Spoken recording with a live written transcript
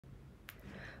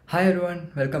Hi everyone,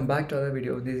 welcome back to another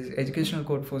video. This is Educational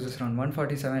Codeforces Round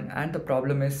 147 and the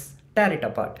problem is tear it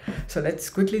apart. So let's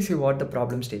quickly see what the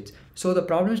problem states. So the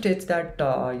problem states that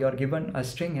you're given a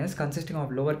string is consisting of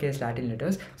lowercase Latin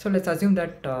letters. So let's assume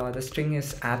that the string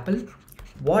is apple.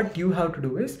 What you have to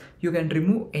do is you can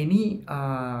remove any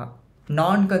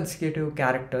non-consecutive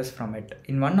characters from it.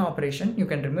 In one operation you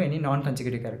can remove any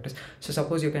non-consecutive characters. So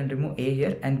suppose you can remove a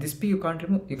here, and this p you can't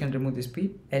remove. You can remove this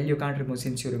p. L you can't remove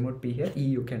since you removed p here. E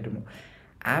you can remove.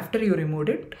 After you removed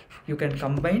it, you can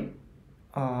combine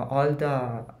all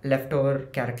the leftover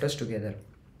characters together.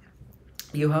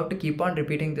 You have to keep on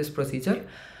repeating this procedure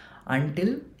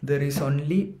until there is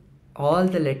only all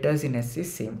the letters in S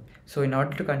is same. So in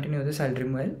order to continue this, I'll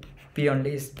remove L. P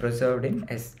only is preserved in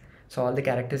S. So all the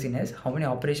characters in S, how many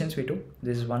operations we do?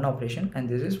 This is one operation and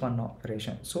this is one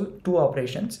operation. So two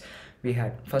operations we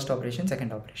had, first operation,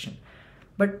 second operation.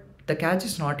 But the catch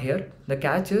is not here. The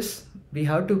catch is we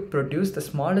have to produce the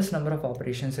smallest number of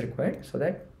operations required so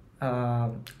that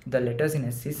the letters in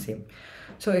S is same.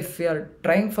 So if we are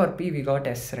trying for P, we got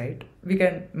S, right? We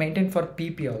can maintain for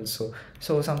PP also.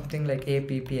 So something like A,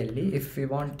 P, P, L, E. If we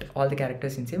want all the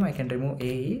characters in same, I can remove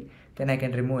A, E, then I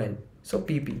can remove L. So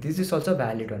PP, this is also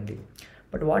valid only.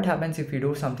 But what happens if we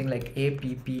do something like A,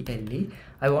 P, P, L, E?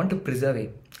 I want to preserve A.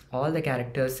 All the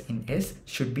characters in S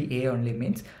should be A only,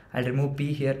 means I'll remove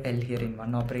P here, L here in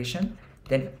one operation,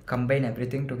 then combine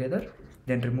everything together,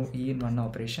 then remove E in one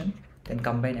operation, then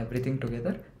combine everything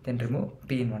together, then remove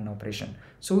P in one operation.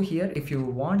 So here if you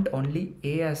want only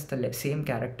A as the same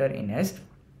character in S,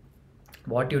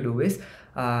 what you do is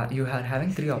you are having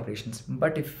three operations.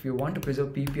 But if you want to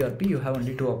preserve P, P or P, you have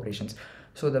only two operations.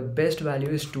 So the best value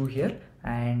is 2 here,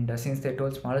 and since they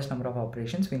told smallest number of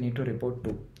operations, we need to report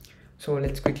 2. So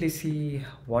let's quickly see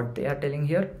what they are telling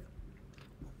here.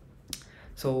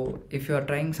 So if you are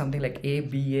trying something like A,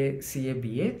 B, A, C, A,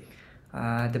 B,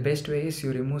 A, the best way is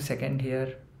you remove second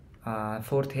here,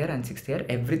 fourth here and sixth here.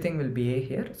 Everything will be A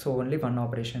here, so only one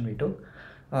operation we took.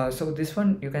 So this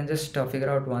one you can just figure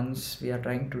out once we are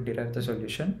trying to derive the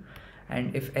solution.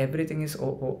 And if everything is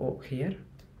O here,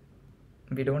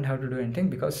 we don't have to do anything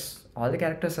because all the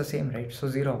characters are same, right? So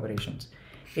 0 operations.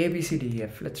 A, B, C, D, E,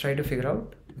 F. Let's try to figure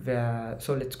out where.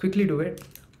 So let's quickly do it.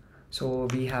 So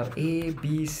we have A,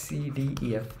 B, C, D,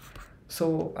 E, F.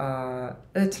 So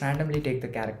let's randomly take the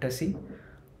character C.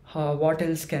 What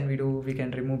else can we do? We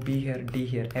can remove B here, D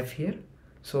here, F here.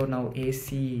 So now A,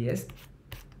 C, E, S.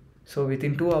 So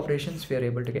within 2 operations we are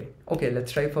able to get. Okay,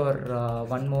 let's try for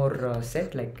one more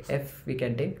set, like F we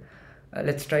can take.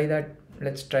 Let's try that.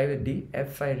 Let's try with D.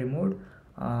 F I removed,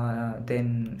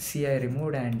 then C I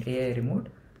removed and A I removed.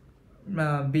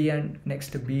 B and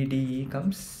next B, D, E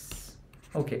comes.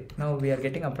 Okay, now we are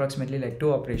getting approximately like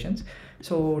 2 operations.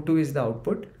 So 2 is the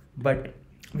output, but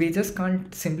we just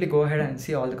can't simply go ahead and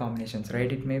see all the combinations,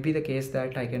 right? It may be the case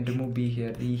that I can remove B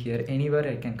here, E here, anywhere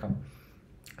I can come.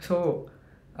 So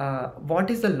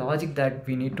what is the logic that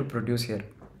we need to produce here?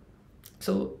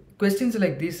 So questions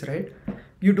like this, right?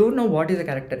 You don't know what is a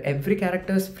character. Every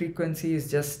character's frequency is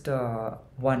just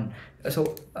 1. So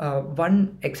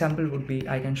one example would be,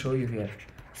 I can show you here.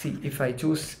 See, if I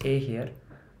choose A here,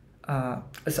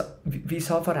 so we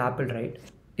saw for apple, right?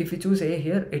 If we choose A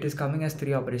here, it is coming as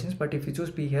 3 operations, but if we choose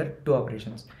P here, 2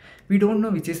 operations. We don't know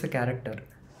which is the character.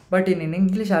 But in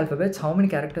English alphabets, how many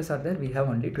characters are there? We have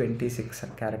only 26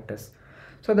 characters.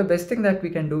 So the best thing that we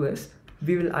can do is,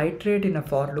 we will iterate in a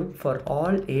for loop for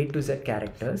all A to Z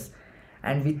characters,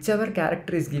 and whichever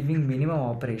character is giving minimum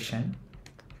operation,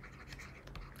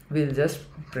 we'll just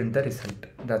print the result.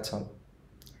 That's all.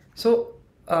 So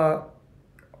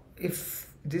if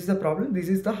this is the problem, this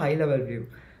is the high level view.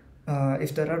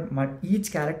 If there are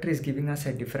each character is giving us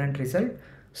a different result,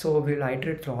 so we'll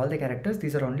iterate through all the characters.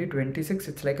 These are only 26.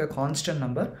 It's like a constant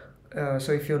number.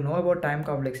 So if you know about time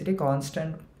complexity,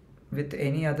 constant with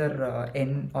any other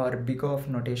n or big of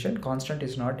notation, constant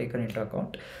is not taken into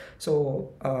account.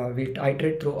 So we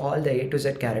iterate through all the A to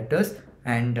Z characters,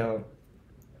 and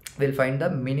we'll find the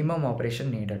minimum operation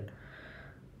needed.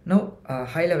 Now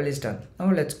high level is done.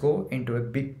 Now let's go into a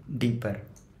bit deeper.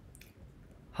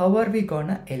 How are we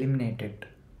gonna eliminate it?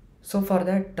 So for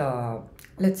that,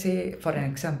 let's say for an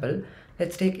example,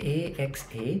 let's take A, X,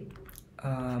 A,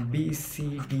 B,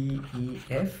 C, D, E,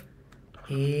 F,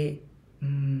 A,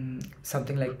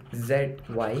 something like Z,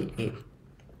 Y, A.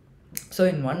 So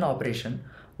in one operation,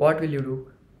 what will you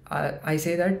do? I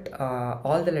say that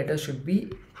all the letters should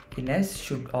be in S,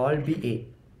 should all be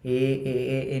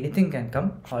A, anything can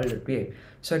come, all will be A.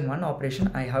 So in one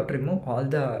operation, I have to remove all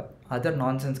the other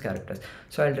nonsense characters.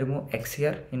 So I'll remove X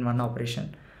here in one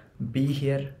operation, B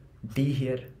here, D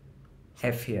here,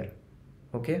 F here.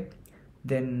 Okay,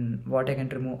 then what I can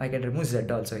remove z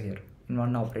also here. In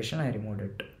one operation I removed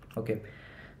it. Okay,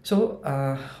 so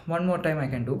one more time I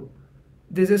can do.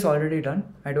 This is already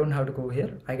done. I don't have to go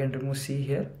here. I can remove c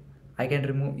here, I can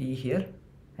remove e here,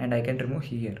 and I can remove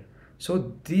e here.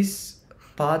 So this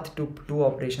path took 2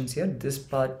 operations here, this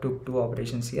path took 2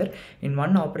 operations here. In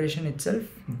one operation itself,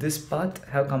 this path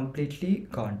have completely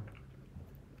gone.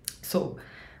 So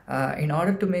in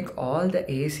order to make all the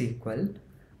a's equal,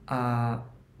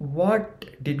 what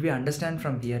did we understand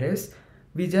from here is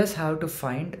we just have to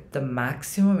find the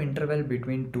maximum interval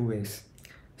between two a's.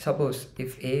 Suppose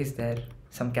if a is there,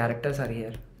 some characters are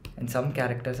here, and some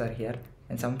characters are here,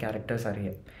 and some characters are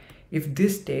here. If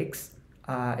this takes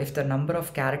if the number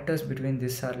of characters between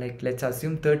this are like, let's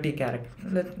assume 30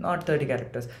 characters, not 30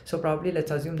 characters, so probably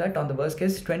let's assume that on the worst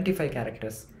case 25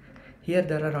 characters. Here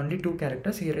there are only 2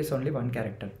 characters, here is only 1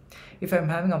 character. If I'm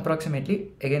having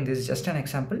approximately, again this is just an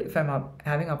example, if I'm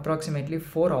having approximately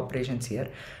 4 operations here,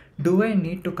 do I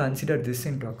need to consider this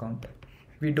into account?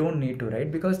 We don't need to, right?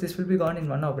 Because this will be gone in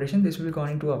 1 operation, this will be gone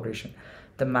in 2 operation.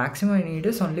 The maximum I need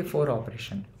is only 4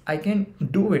 operation. I can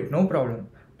do it, no problem.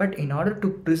 But in order to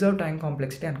preserve time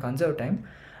complexity and conserve time,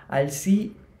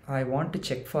 I want to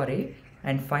check for A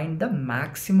and find the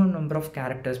maximum number of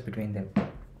characters between them.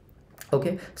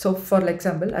 Okay, so for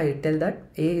example, I tell that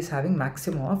A is having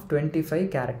maximum of 25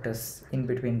 characters in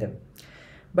between them.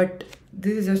 But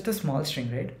this is just a small string,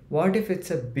 right? What if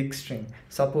it's a big string?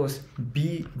 Suppose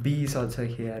B is also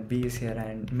here, B is here,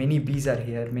 and many B's are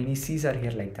here, many C's are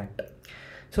here, like that.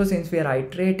 So since we are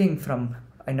iterating from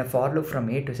in a for loop from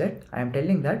A to Z, I am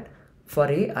telling that for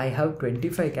A I have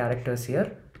 25 characters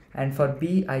here, and for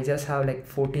B I just have like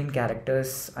 14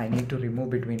 characters I need to remove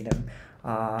between them.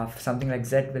 Something like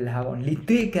Z will have only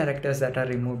 3 characters that are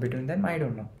removed between them, I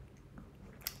don't know.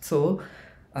 So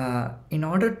in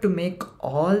order to make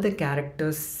all the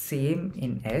characters same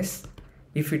in S,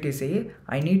 if it is A,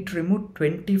 I need to remove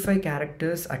 25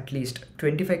 characters at least.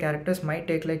 25 characters might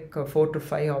take like 4 to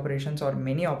 5 operations or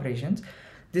many operations.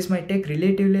 This might take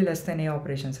relatively less than A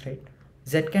operations, right?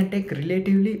 Z can take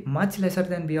relatively much lesser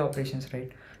than B operations, right?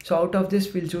 So out of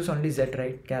this, we'll choose only Z,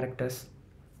 right? Characters.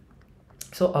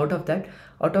 So out of that,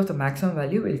 out of the maximum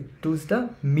value, we'll choose the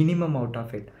minimum out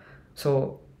of it.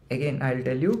 So again, I'll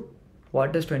tell you,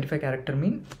 what does 25 character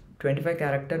mean? 25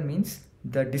 character means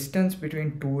the distance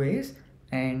between two A's,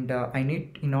 and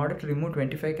in order to remove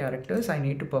 25 characters, I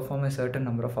need to perform a certain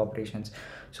number of operations.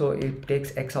 So it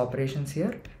takes X operations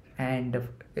here. And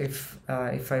if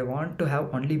I want to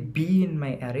have only B in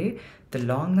my array, the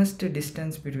longest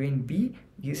distance between B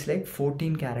is like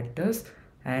 14 characters,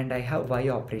 and I have Y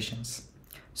operations.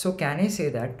 So can I say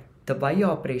that the Y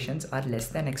operations are less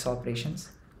than X operations?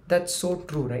 That's so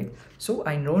true, right? So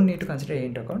I don't need to consider A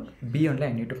into account, B only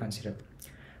I need to consider.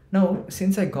 Now,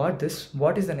 since I got this,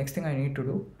 what is the next thing I need to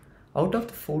do? Out of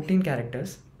the 14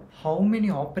 characters, how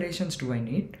many operations do I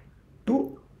need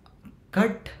to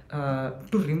to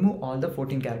remove all the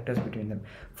 14 characters between them?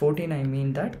 14, I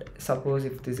mean that, suppose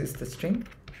if this is the string,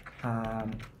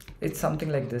 it's something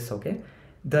like this, okay?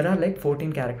 There are like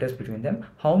 14 characters between them.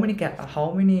 How many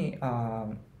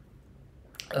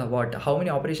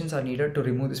operations are needed to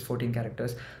remove this 14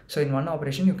 characters? So in one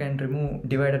operation you can remove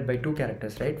divided by 2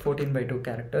 characters, right? 14 by 2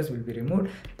 characters will be removed,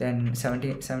 then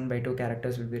 77 by 2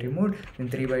 characters will be removed, then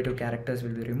 3 by 2 characters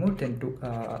will be removed, then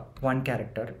 1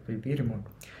 character will be removed.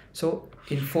 So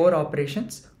in 4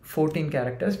 operations, 14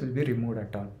 characters will be removed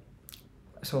at all.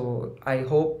 So I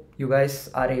hope you guys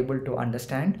are able to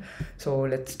understand. So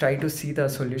let's try to see the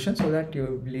solution so that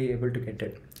you'll be able to get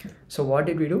it. So what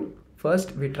did we do?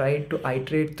 First, we tried to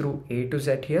iterate through A to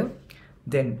Z here.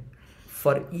 Then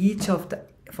for each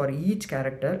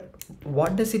character,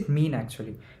 what does it mean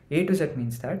actually? A to Z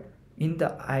means that in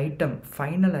the item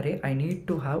final array, I need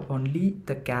to have only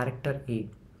the character A.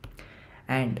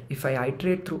 And if I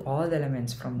iterate through all the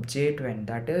elements from J to N,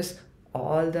 that is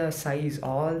all the size,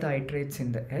 all the iterates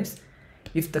in the S,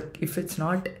 if it's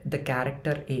not the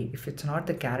character A, if it's not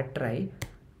the character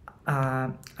I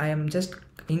am just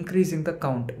increasing the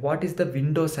count. What is the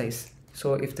window size?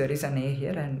 So if there is an A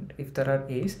here and if there are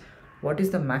A's, what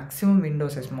is the maximum window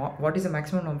size? What is the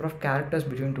maximum number of characters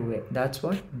between two A? That's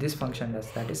what this function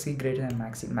does. That is C greater than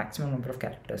maximum number of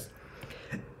characters.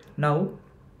 Now,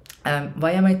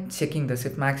 why am I checking this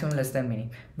if maximum less than mini?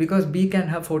 Because B can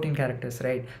have 14 characters,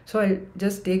 right? So I'll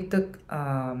just take the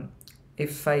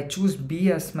if I choose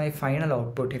B as my final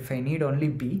output, if I need only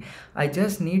B, I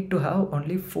just need to have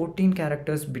only 14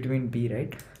 characters between B,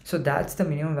 right? So that's the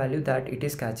minimum value that it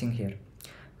is catching here.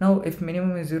 Now if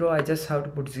minimum is 0, I just have to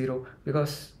put 0,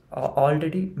 because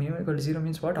already minimum equal to 0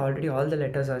 means what? Already all the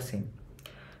letters are same.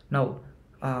 Now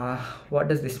what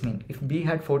does this mean? If b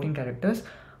had 14 characters,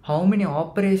 how many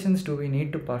operations do we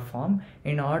need to perform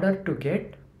in order to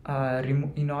get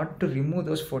remove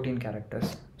those 14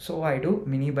 characters? So I do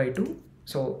mini by 2.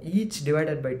 So each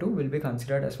divided by 2 will be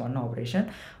considered as one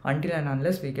operation until and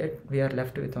unless we are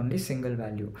left with only single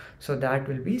value. So that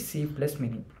will be c plus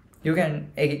mini. You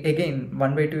can again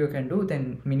 1 by 2 you can do,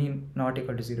 then mini not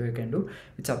equal to 0 you can do.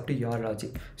 It's up to your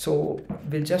logic. So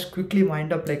we'll just quickly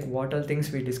wind up like what all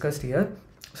things we discussed here.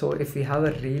 So if we have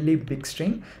a really big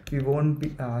string, we won't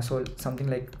be so something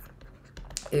like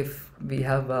if we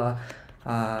have a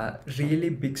really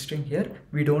big string here,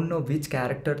 we don't know which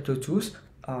character to choose,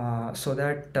 so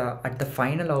that at the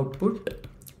final output,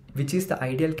 which is the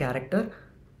ideal character,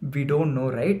 we don't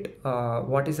know, right?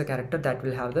 What is the character that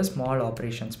will have the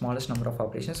smallest number of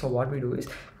operations. So what we do is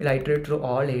we'll iterate through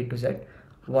all a to z.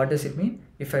 What does it mean?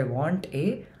 If I want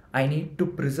a, I need to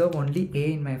preserve only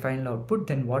a in my final output.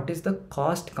 Then what is the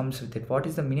cost comes with it? What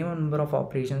is the minimum number of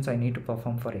operations I need to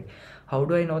perform for a? How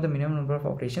do I know the minimum number of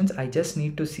operations? I just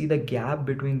need to see the gap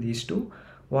between these two.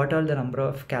 What are the number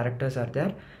of characters are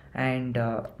there, and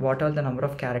what are the number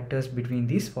of characters between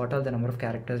these? What are the number of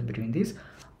characters between these?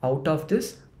 Out of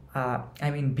this,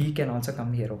 I mean b can also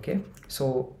come here. Okay,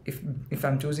 so if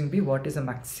I'm choosing b, what is the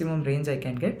maximum range I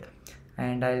can get?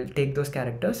 And I'll take those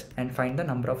characters and find the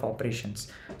number of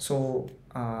operations. So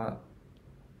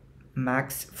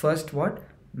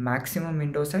maximum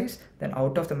window size, then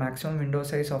out of the maximum window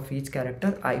size of each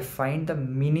character, I find the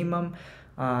minimum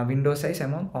window size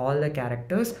among all the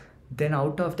characters. Then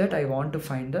out of that, I want to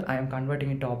find I am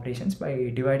converting it to operations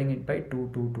by dividing it by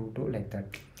 2 like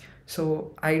that.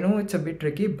 So I know it's a bit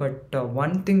tricky, but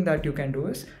one thing that you can do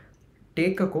is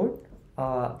take a code,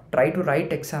 try to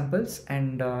write examples,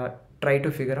 and try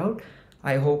to figure out.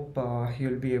 I hope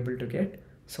you'll be able to get.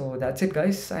 So that's it,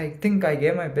 guys. I think I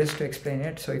gave my best to explain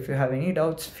it. So if you have any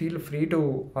doubts, feel free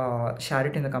to share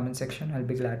it in the comment section. I'll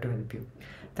be glad to help you.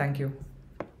 Thank you.